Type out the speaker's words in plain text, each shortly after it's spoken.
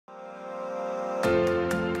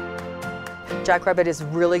Jackrabbit is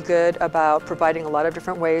really good about providing a lot of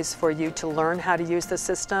different ways for you to learn how to use the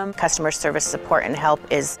system. Customer service support and help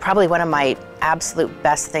is probably one of my absolute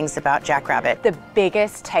best things about Jackrabbit. The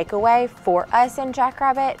biggest takeaway for us in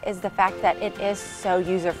Jackrabbit is the fact that it is so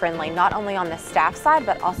user-friendly, not only on the staff side,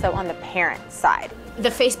 but also on the parent side. The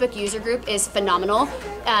Facebook user group is phenomenal.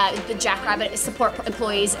 The Jackrabbit support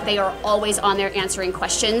employees, they are always on there answering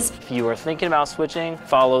questions. If you are thinking about switching,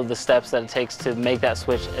 follow the steps that it takes to make that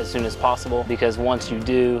switch as soon as possible, because once you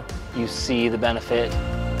do, you see the benefit.